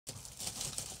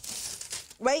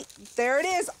Wait, there it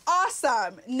is.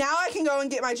 Awesome. Now I can go and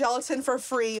get my gelatin for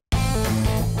free.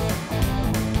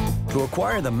 To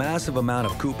acquire the massive amount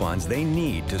of coupons they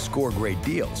need to score great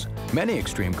deals, many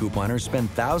extreme couponers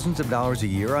spend thousands of dollars a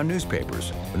year on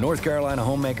newspapers. But North Carolina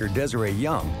homemaker Desiree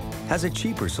Young has a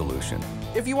cheaper solution.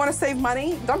 If you want to save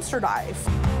money, dumpster dive.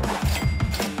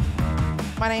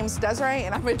 My name's Desiree,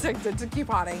 and I'm addicted to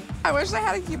couponing. I wish I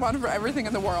had a coupon for everything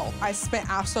in the world. I spent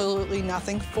absolutely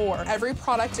nothing for every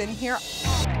product in here.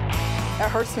 It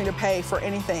hurts me to pay for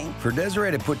anything. For Desiree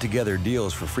to put together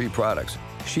deals for free products,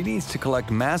 she needs to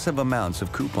collect massive amounts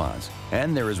of coupons.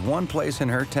 And there is one place in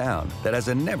her town that has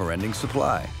a never-ending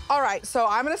supply. All right, so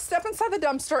I'm gonna step inside the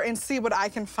dumpster and see what I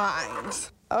can find.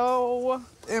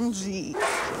 OMG.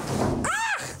 Ah!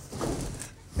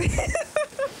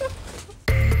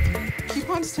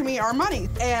 Coupons to me are money,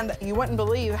 and you wouldn't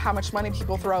believe how much money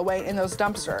people throw away in those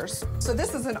dumpsters. So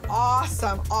this is an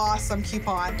awesome, awesome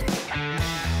coupon.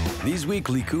 These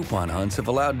weekly coupon hunts have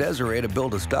allowed Desiree to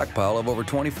build a stockpile of over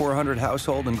 2,400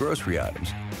 household and grocery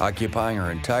items, occupying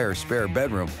her entire spare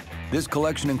bedroom. This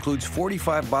collection includes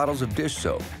 45 bottles of dish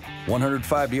soap,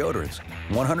 105 deodorants,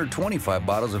 125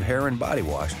 bottles of hair and body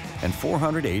wash, and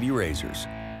 480 razors.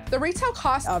 The retail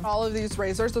cost of all of these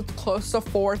razors is close to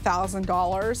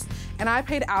 $4,000, and I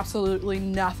paid absolutely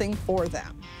nothing for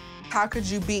them. How could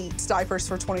you beat diapers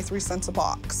for 23 cents a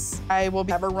box? I will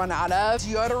never run out of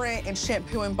deodorant and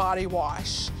shampoo and body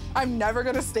wash. I'm never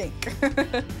gonna stink.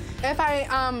 If I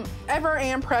ever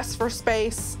am pressed for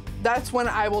space, that's when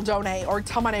I will donate or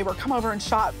tell my neighbor, come over and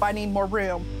shop, I need more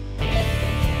room.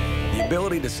 The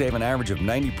ability to save an average of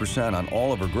 90% on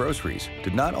all of her groceries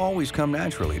did not always come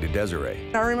naturally to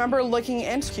Desiree. I remember looking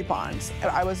into coupons, and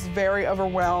I was very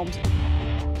overwhelmed.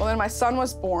 Well, then my son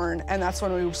was born, and that's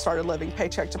when we started living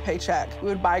paycheck to paycheck. We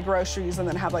would buy groceries and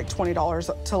then have like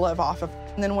 $20 to live off of.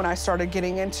 And then when I started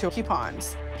getting into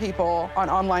coupons, people on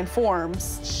online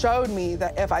forums showed me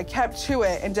that if I kept to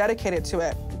it and dedicated to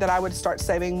it, that I would start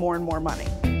saving more and more money.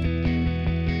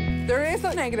 There is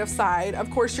a negative side. Of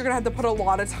course, you're gonna have to put a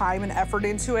lot of time and effort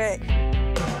into it.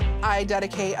 I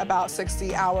dedicate about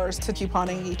 60 hours to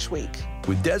couponing each week.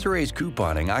 With Desiree's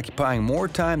couponing occupying more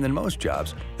time than most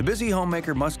jobs, the busy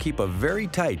homemaker must keep a very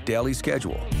tight daily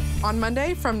schedule. On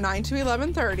Monday from 9 to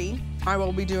 11:30, I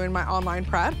will be doing my online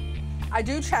prep. I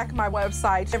do check my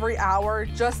website every hour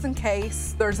just in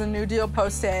case there's a new deal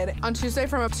posted. On Tuesday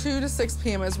from 2 to 6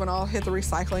 p.m. is when I'll hit the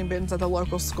recycling bins at the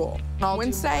local school. On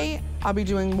Wednesday, I'll be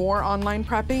doing more online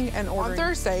prepping and ordering. On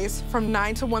Thursdays, from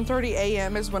 9 to 1:30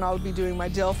 a.m. is when I'll be doing my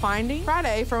deal finding.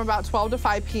 Friday, from about 12 to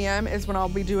 5 p.m. is when I'll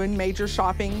be doing major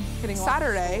shopping.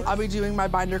 Saturday, I'll be doing my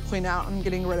binder clean out and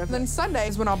getting rid of it. Then Sunday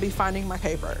is when I'll be finding my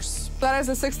papers. That is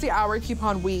a 60-hour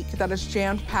coupon week that is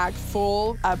jam-packed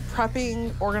full of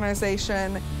prepping,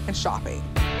 organization, and shopping.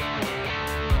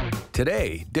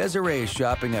 Today, Desiree is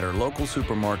shopping at her local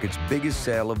supermarket's biggest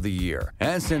sale of the year.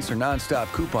 And since her nonstop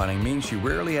couponing means she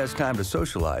rarely has time to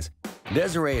socialize,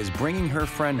 Desiree is bringing her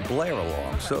friend Blair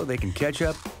along so they can catch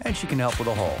up and she can help with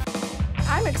a haul.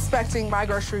 I'm expecting my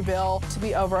grocery bill to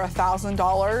be over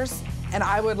 $1,000, and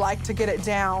I would like to get it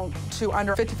down to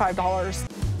under $55.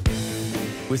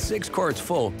 With 6 carts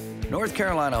full, North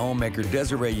Carolina homemaker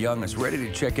Desiree Young is ready to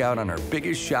check out on her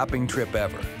biggest shopping trip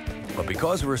ever. But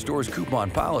because of her store's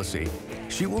coupon policy,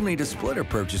 she will need to split her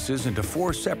purchases into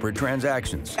 4 separate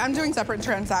transactions. I'm doing separate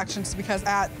transactions because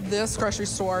at this grocery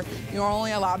store, you're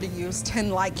only allowed to use 10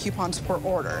 light coupons per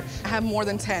order. I have more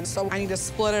than 10, so I need to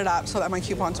split it up so that my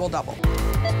coupons will double.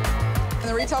 And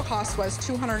the retail cost was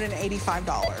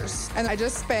 $285, and I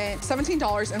just spent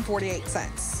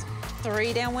 $17.48.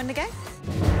 3 down, 1 to go.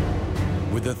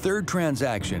 With the 3rd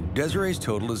transaction, Desiree's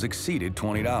total has exceeded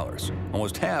 $20,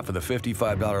 almost half of the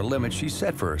 $55 limit she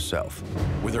set for herself.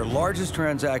 With her largest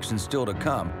transaction still to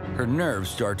come, her nerves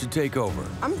start to take over.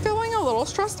 I'm feeling a little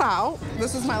stressed out.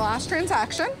 This is my last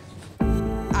transaction.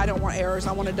 I don't want errors.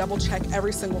 I want to double check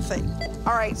every single thing.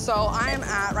 All right, so I am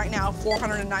at right now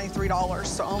 $493,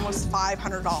 so almost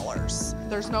 $500.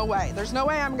 There's no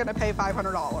way I'm gonna pay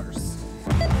 $500.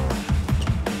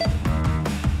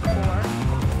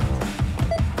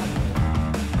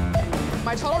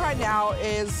 My total right now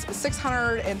is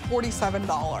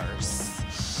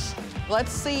 $647.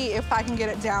 Let's see if I can get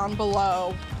it down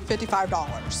below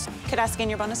 $55. Could I scan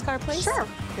your bonus card, please? Sure.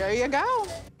 Here you go.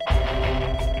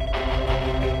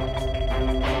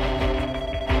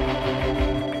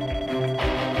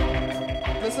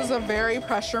 This is a very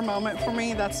pressure moment for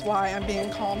me. That's why I'm being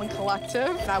calm and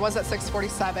collective. I was at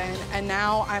 $647, and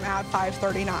now I'm at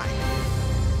 $539.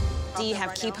 Do you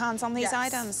have coupons on these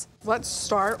items? Let's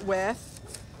start with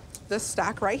this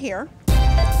stack right here.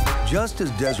 Just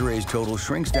as Desiree's total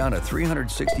shrinks down to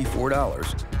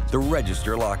 $364, the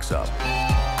register locks up.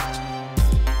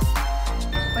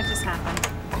 What just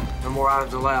happened? No more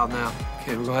items allowed now.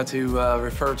 Okay, we're gonna have to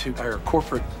refer to our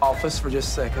corporate office for just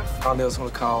a second. Rondell's gonna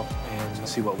call and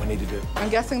see what we need to do. I'm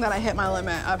guessing that I hit my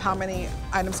limit of how many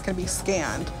items can be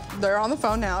scanned. They're on the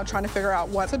phone now trying to figure out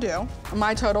what to do.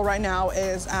 My total right now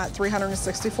is at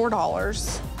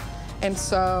 $364. And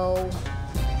so,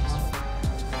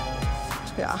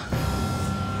 yeah.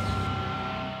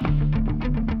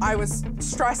 I was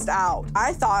stressed out.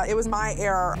 I thought it was my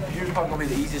error. Here's probably gonna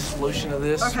be the easiest solution of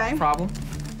this problem.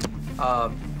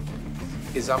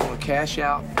 Is I'm gonna cash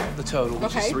out the total,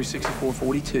 which is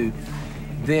 $364.42.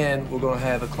 Then we're gonna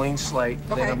have a clean slate.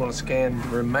 Then I'm gonna scan the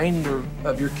remainder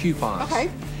of your coupons.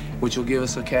 Which will give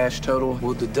us a cash total.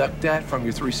 We'll deduct that from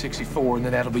your $364, and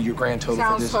then that'll be your grand total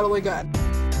for this. Sounds totally good.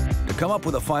 To come up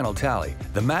with a final tally,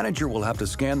 the manager will have to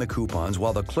scan the coupons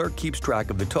while the clerk keeps track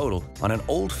of the total on an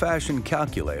old-fashioned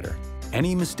calculator.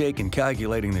 Any mistake in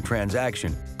calculating the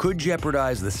transaction could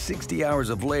jeopardize the 60 hours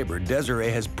of labor Desiree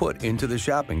has put into the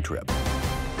shopping trip.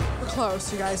 We're close,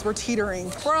 you guys. We're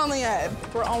teetering. We're on the edge.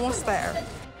 We're almost there.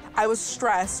 I was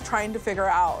stressed trying to figure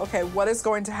out, okay, what is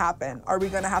going to happen? Are we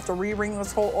gonna have to re-ring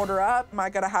this whole order up? Am I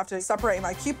gonna have to separate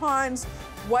my coupons?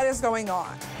 What is going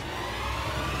on?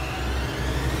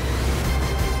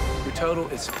 Your total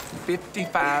is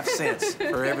 55 cents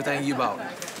for everything you bought.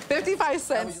 55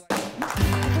 cents.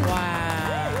 Wow.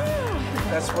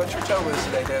 That's what your total is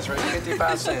today, Desiree,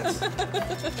 55 cents.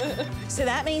 So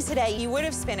that means today you would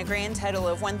have spent a grand total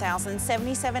of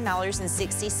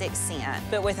 $1,077.66.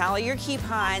 But with all of your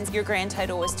coupons, your grand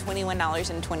total was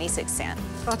 $21.26.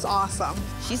 That's awesome.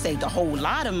 She saved a whole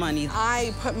lot of money.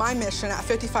 I put my mission at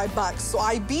 55 bucks, so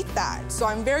I beat that. So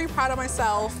I'm very proud of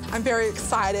myself. I'm very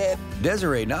excited.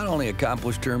 Desiree not only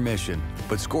accomplished her mission,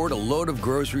 but scored a load of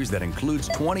groceries that includes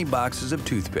 20 boxes of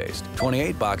toothpaste,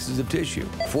 28 boxes of tissue,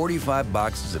 45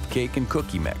 boxes of cake and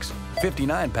cookie mix,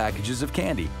 59 packages of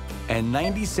candy, and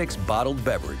 96 bottled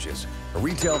beverages, a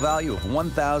retail value of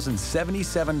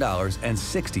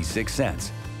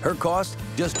 $1,077.66. Her cost,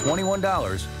 just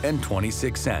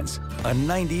 $21.26, a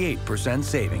 98%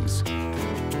 savings.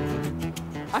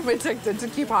 I'm addicted to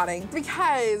couponing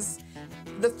because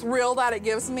the thrill that it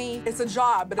gives me, it's a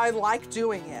job, but I like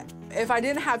doing it. If I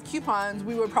didn't have coupons,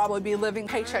 we would probably be living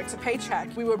paycheck to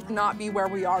paycheck. We would not be where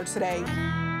we are today.